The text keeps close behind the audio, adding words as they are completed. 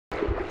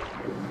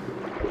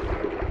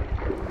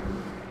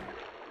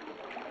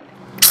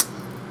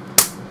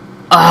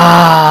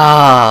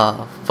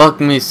Ah,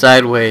 fuck me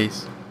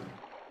sideways.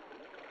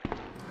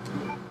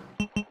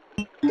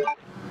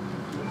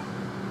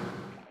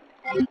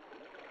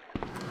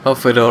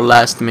 Hopefully it'll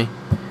last me.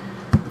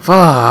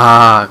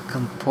 Fuck,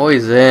 I'm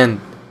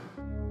poisoned.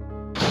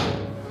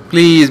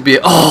 Please be.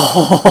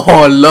 Oh,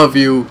 I love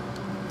you.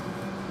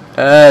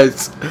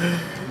 Yes.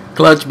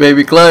 Clutch,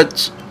 baby,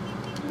 clutch.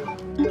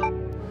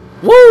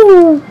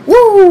 Woo!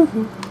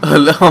 Woo!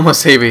 I'm gonna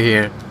save it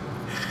here.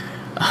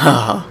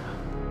 Ah.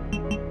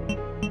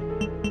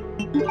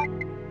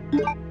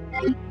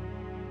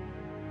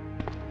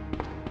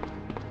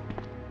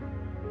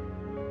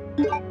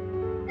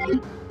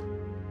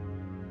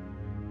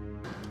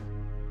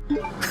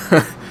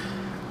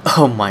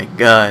 Oh my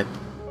god.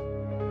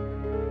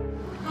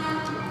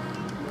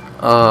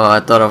 Oh, I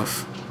thought I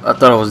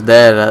was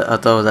dead. I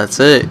thought that's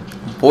it.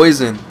 I'm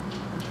poisoned.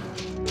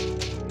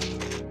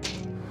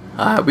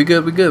 Alright, we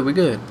good.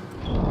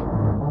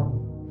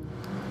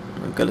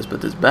 Okay, let's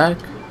put this back.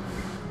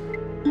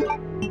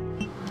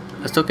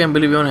 I still can't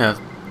believe we only have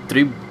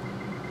 3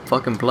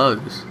 fucking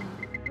plugs.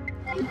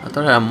 I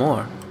thought I had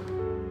more.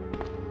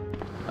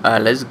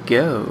 Alright, let's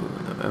go.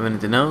 Have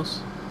anything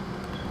else?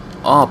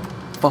 Oh,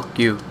 fuck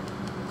you.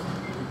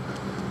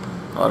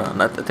 Hold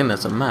on, I think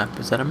that's a map.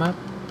 Is that a map?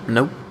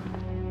 Nope.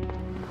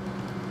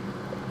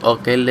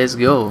 Okay, let's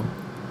go.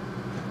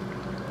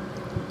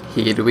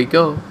 Here we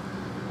go.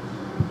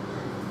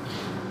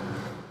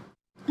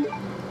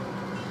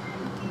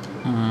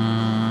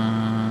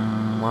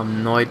 I have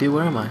no idea,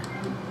 where am I?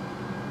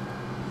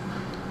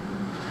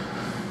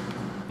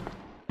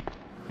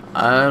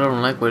 I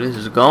don't like where this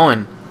is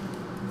going.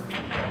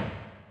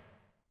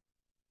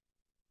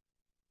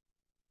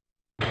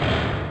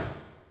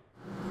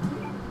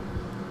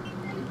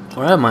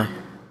 Where am I?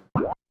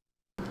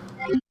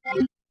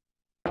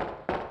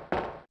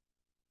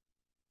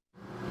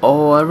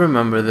 Oh, I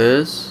remember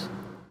this.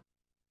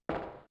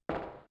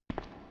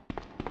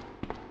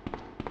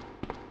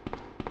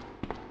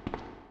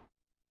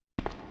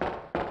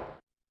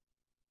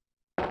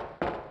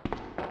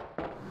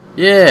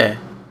 Yeah.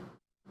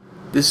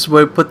 This is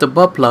where we put the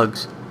butt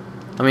plugs.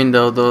 I mean,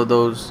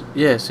 those.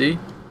 Yeah, see?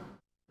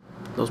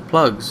 Those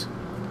plugs.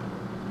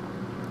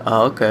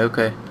 Oh,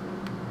 okay.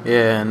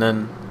 Yeah, and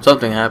then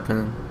something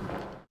happened.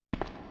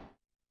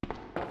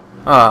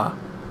 Ah.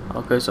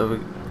 Okay, so we.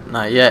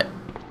 Not yet.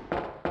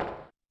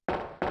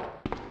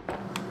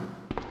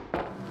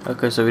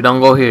 Okay, so we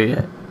don't go here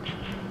yet.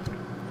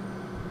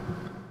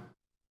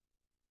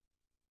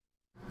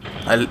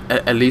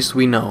 At least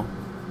we know.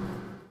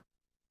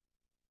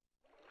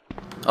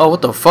 Oh,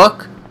 what the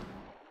fuck?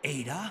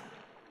 Ada?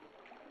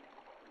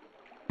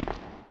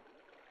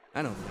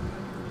 I don't think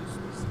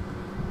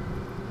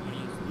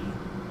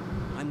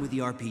I'm with the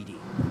RPD.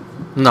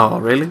 No,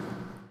 really?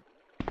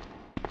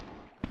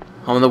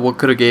 I wonder what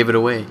could have gave it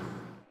away.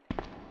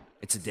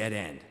 It's a dead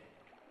end.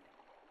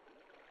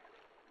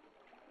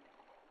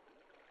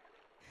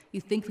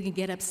 You think we can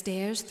get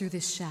upstairs through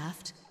this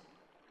shaft?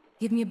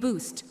 Give me a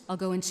boost. I'll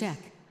go and check.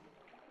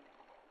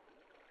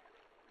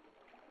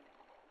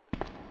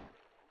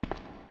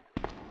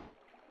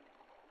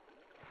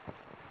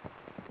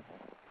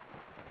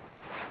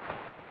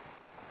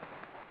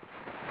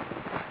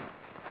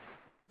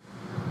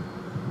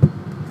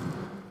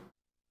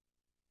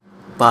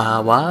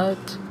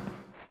 What?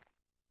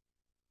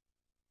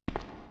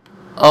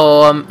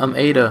 Oh, I'm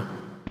Ada.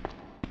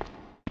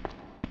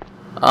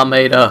 I'm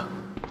Ada.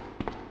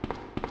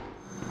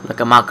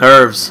 Look at my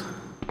curves.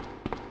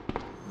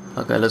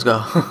 Okay, let's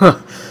go.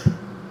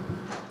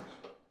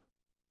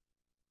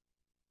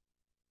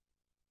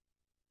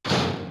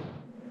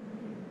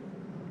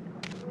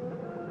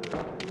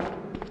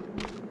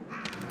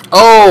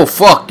 Oh,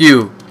 fuck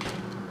you.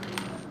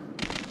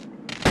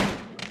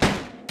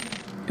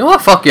 You know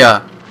what? Fuck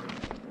yeah.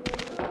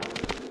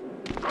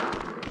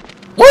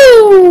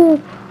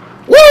 Woo!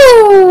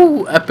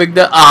 Woo! Epic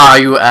that. Ah,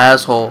 you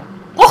asshole.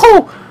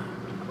 Oh!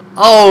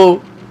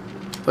 Oh!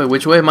 Wait,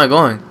 which way am I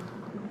going?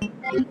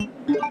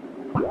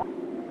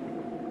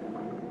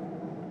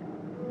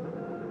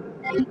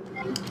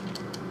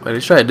 Wait,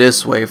 let's try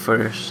this way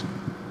first.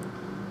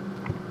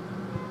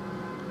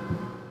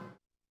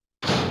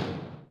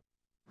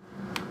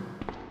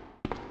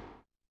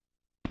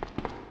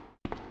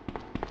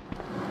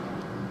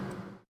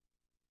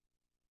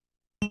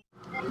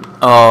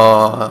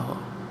 Oh.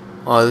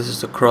 Oh, this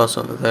is the cross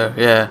over there.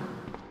 Yeah.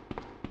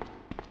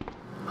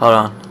 Hold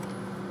on.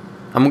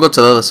 I'm gonna go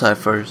to the other side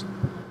first.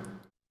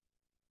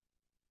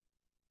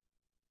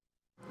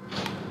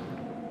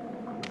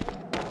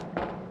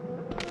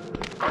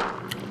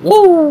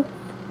 Woo!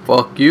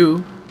 Fuck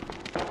you.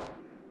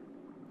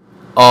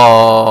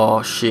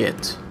 Oh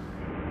shit.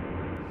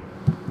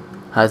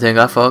 I think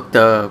I fucked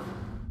up.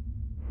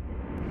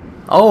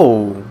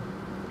 Oh.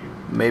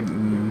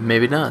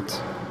 Maybe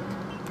not.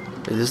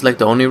 Is this like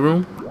the only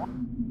room?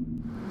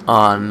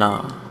 Oh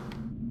no.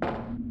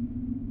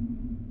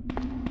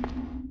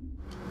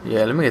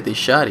 Yeah, let me get these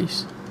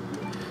shotties.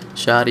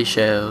 Shotty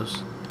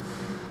shells.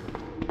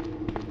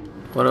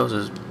 What else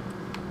is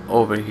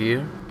over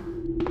here?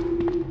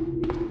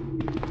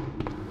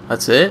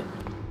 That's it?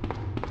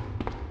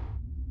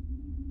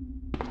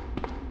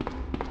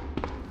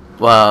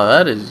 Wow,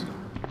 that is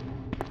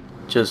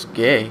just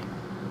gay.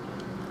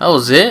 That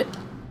was it?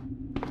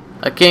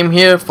 I came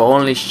here for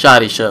only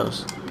shoddy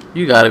shells.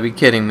 You gotta be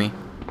kidding me.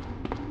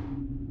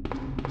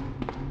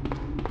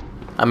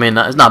 I mean,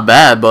 it's not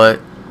bad, but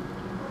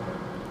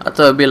I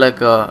thought it'd be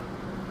like a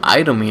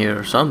item here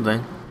or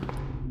something.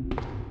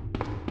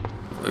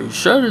 Are you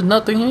sure there's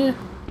nothing here?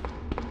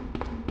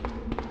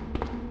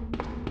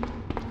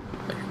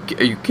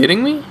 Are you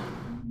kidding me?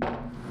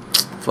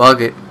 Fuck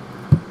it.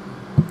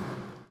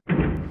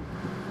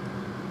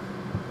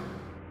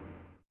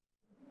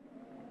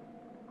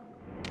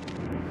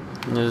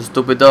 There's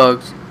stupid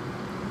dogs.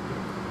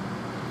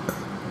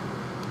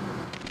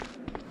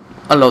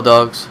 Hello,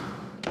 dogs.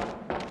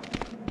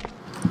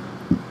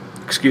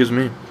 Excuse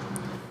me.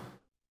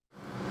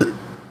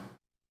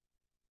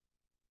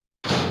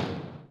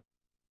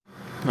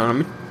 Now let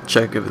me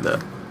check if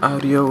the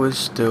audio is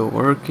still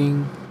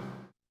working.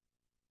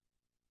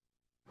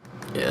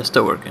 Yeah, it's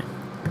still working.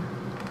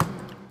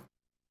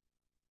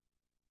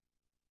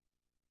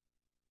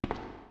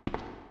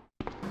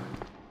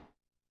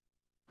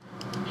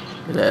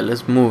 Yeah,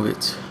 let's move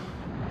it.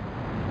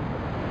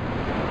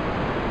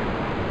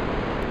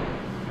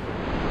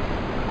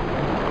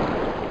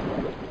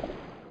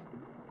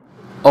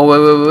 Oh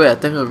wait, I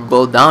think I could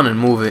go down and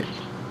move it.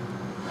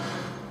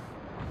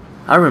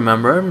 I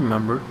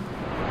remember.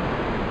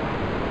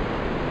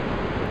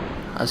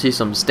 I see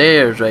some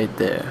stairs right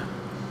there.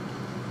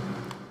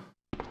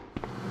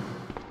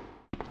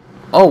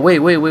 Oh wait,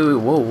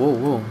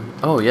 whoa.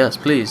 Oh yes,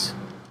 please.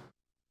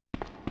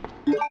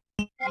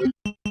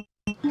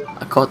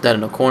 I caught that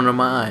in the corner of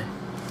my eye.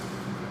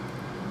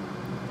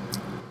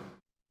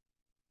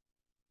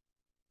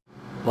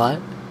 What?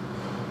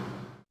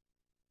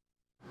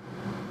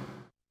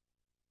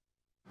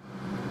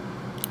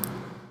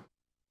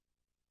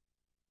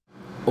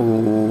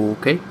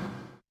 Okay.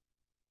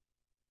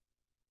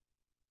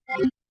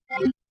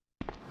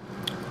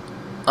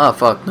 Ah,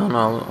 fuck. No,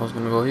 I was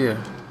gonna go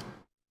here.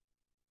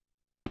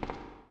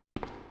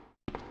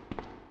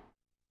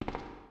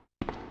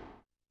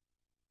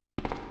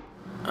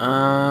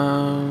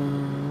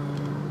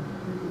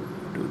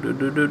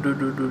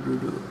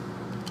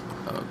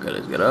 Okay,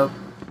 let's get up.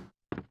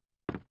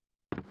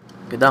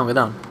 Get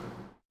down.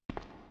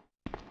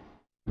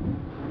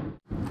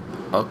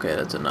 Okay,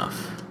 that's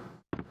enough.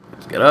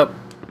 Let's get up.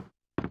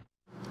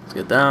 Let's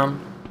get down.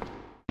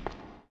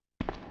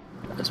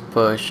 Let's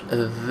push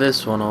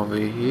this one over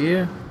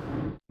here.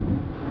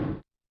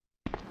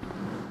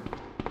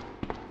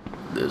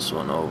 This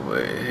one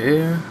over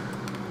here.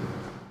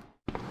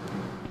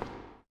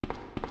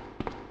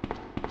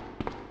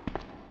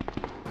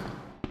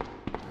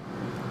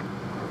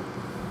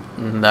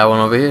 And that one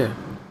over here.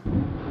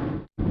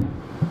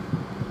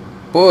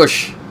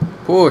 Push!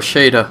 Push,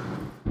 Ada.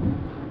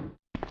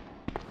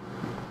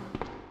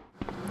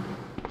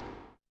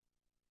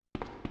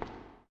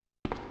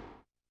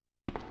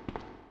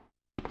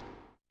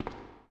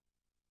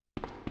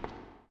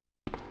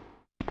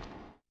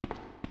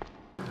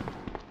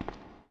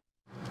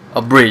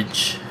 A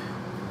bridge.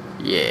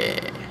 Yeah.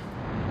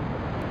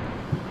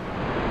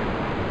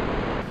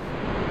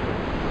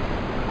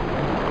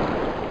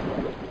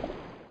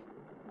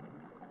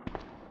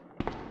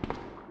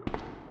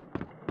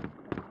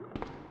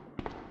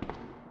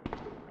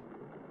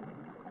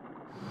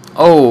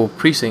 Oh,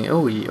 precinct.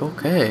 Oh,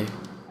 okay.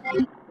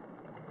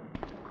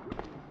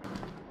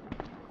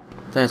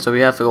 Then, so we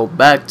have to go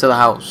back to the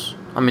house.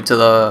 I mean, to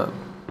the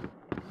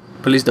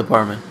police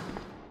department.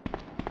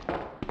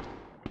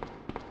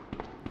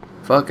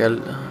 Fuck, at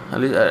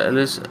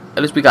least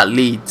we got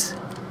leads.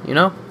 You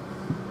know?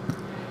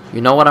 You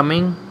know what I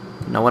mean?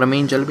 You know what I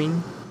mean,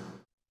 Jellybean?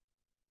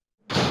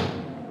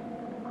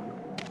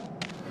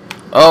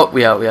 Oh,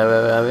 we out.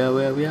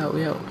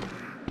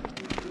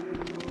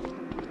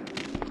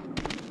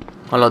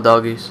 Hello,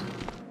 doggies.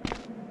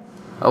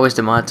 I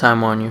wasted my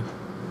time on you.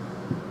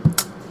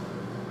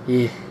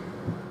 Yeah.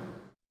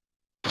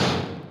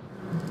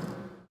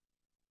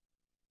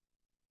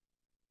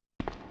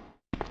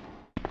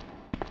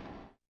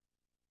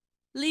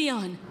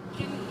 Leon,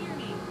 can you hear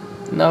me?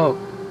 No.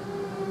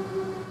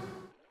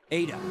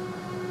 Ada,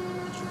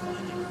 did you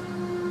find anything?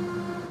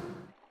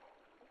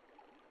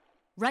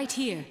 Right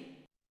here.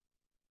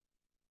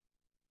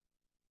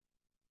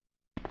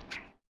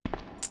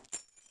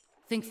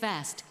 Think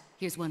fast.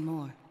 Here's one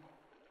more.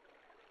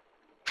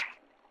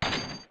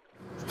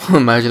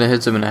 Imagine it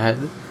hits him in the head.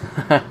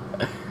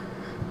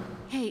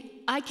 Hey,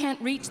 I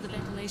can't reach the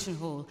ventilation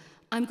hole.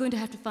 I'm going to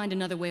have to find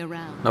another way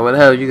around. Now where the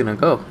hell are you gonna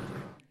go?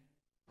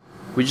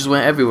 We just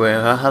went everywhere.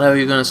 How the hell are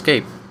you gonna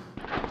escape?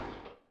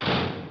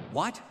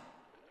 What?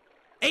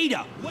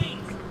 Ada, wait!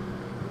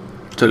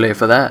 Too late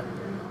for that.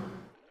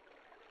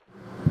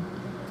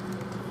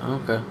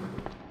 Okay.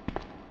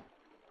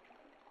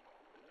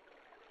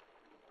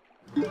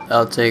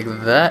 I'll take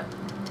that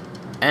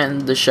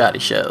and the shoddy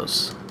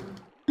shells.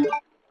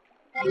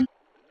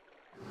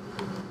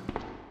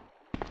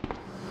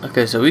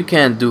 Okay, so we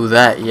can't do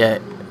that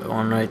yet.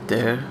 Going right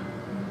there.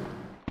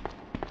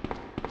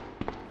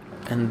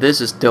 And this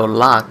is still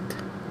locked.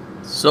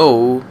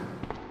 So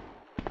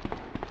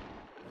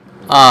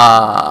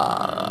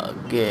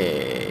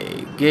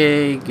gay.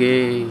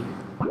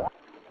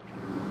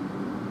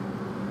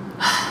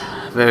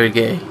 Very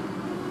gay.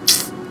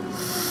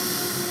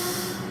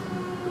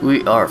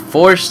 We are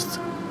forced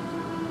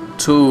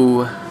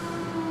to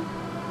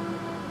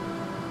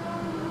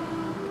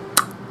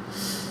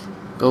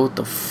go with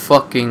the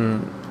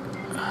fucking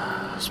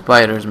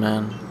spiders,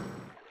 man.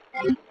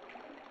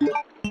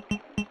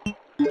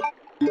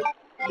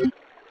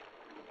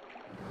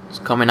 It's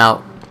coming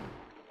out.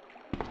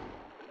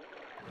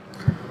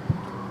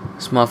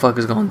 This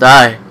motherfucker's gonna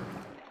die.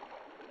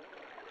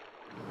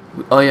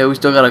 Oh yeah, we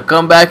still gotta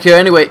come back here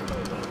anyway.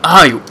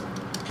 Ah, you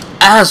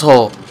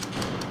asshole.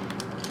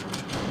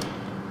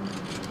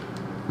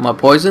 Am I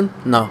poisoned?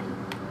 No.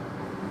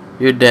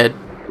 You're dead.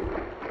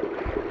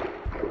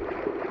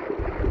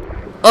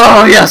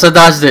 Oh yes, I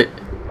dodged it.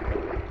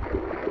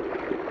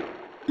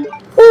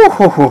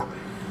 Woo-hoo-hoo.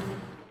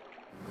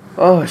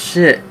 Oh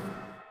shit.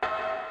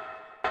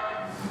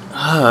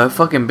 Ah, a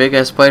fucking big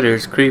ass spider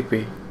is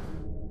creepy.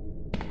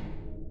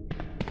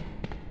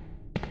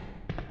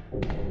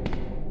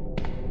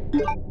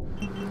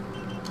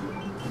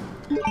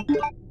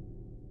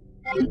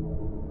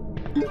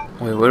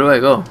 Wait, where do I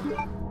go?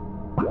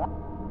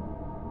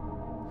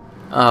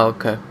 Oh,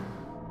 okay.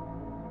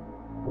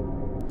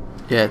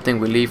 Yeah, I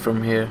think we leave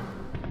from here.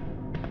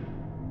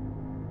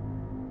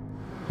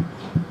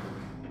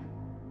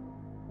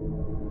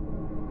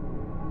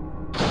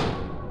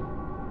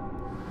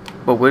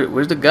 But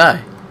where's the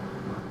guy?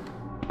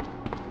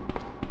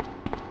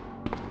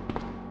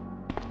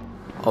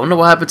 I wonder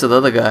what happened to the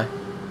other guy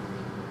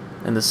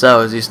in the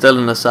cell. Is he still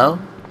in the cell?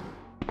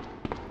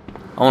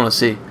 I want to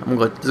see.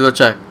 Let's go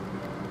check.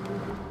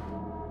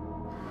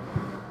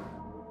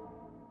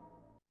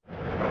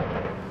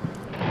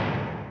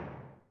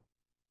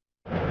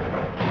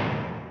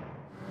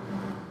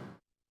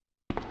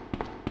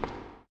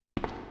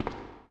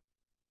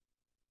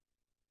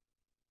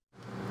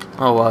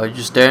 Oh wow, you're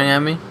just staring at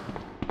me?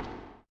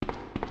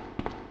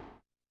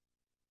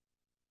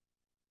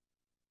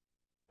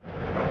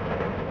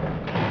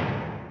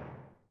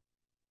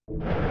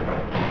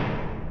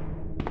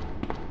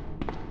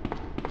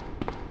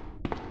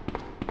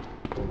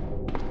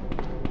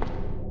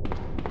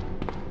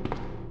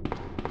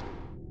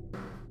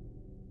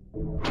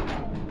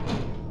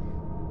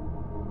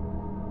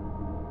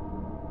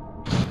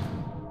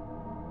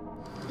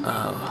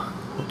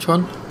 Which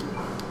one?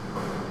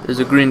 There's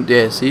a green,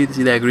 yeah, see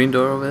that green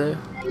door over there?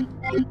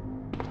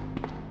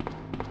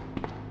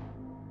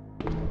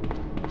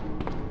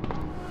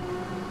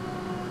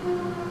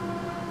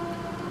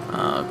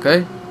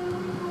 Okay.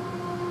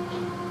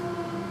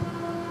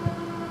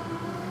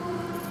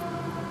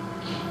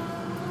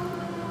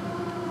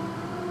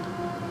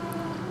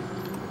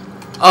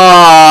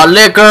 Ah,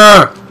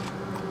 liquor!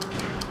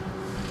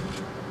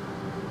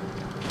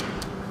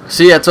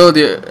 See, I told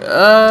you.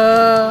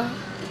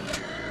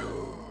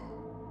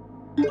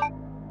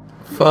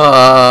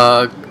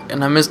 Fuck.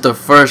 And I missed the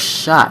first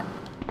shot.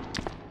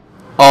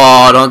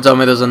 Oh, don't tell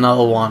me there's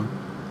another one.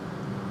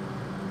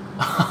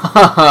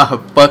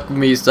 Fuck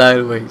me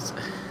sideways.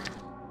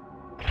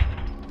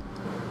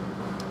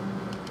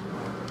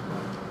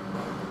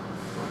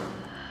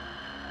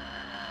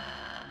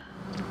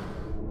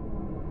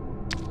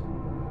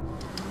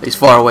 He's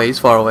far away, he's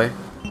far away.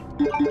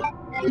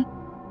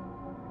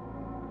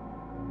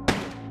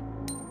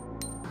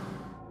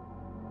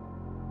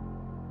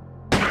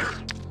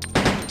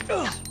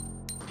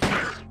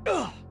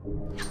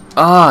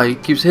 Ah, he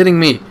keeps hitting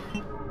me.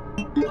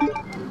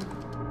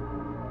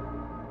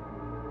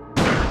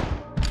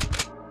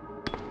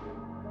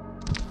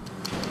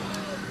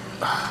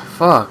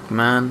 Fuck,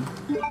 man.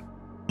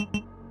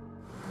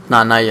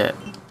 Nah, not yet.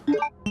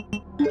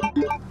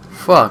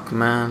 Fuck,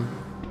 man.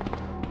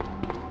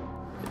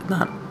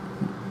 Not.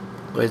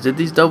 Wait, is it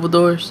these double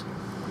doors?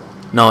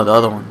 No, the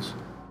other ones.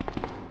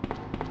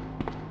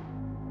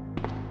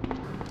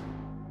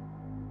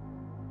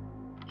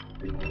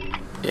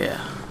 Yeah.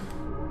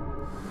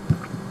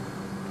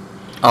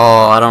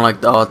 Oh, I don't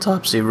like the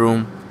autopsy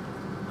room.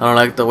 I don't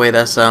like the way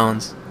that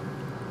sounds.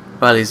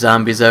 Probably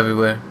zombies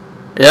everywhere.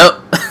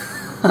 Yep.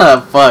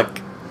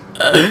 Fuck.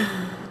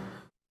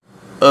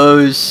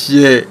 Oh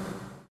shit.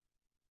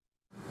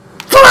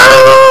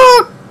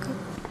 Fuck!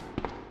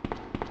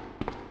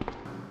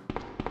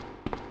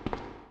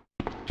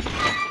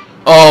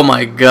 Oh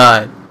my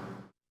god.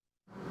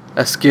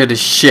 That scared the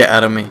shit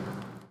out of me.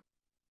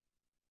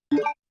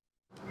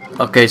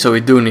 Okay, so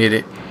we do need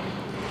it.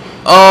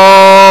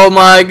 Oh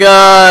my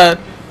god.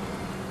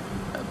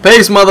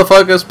 Pace,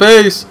 motherfuckers,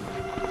 pace.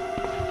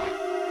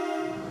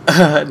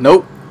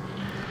 Nope.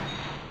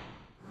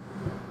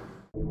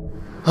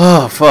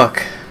 Oh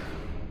fuck.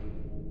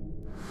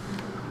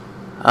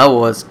 That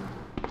was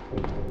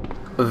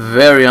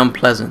very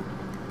unpleasant.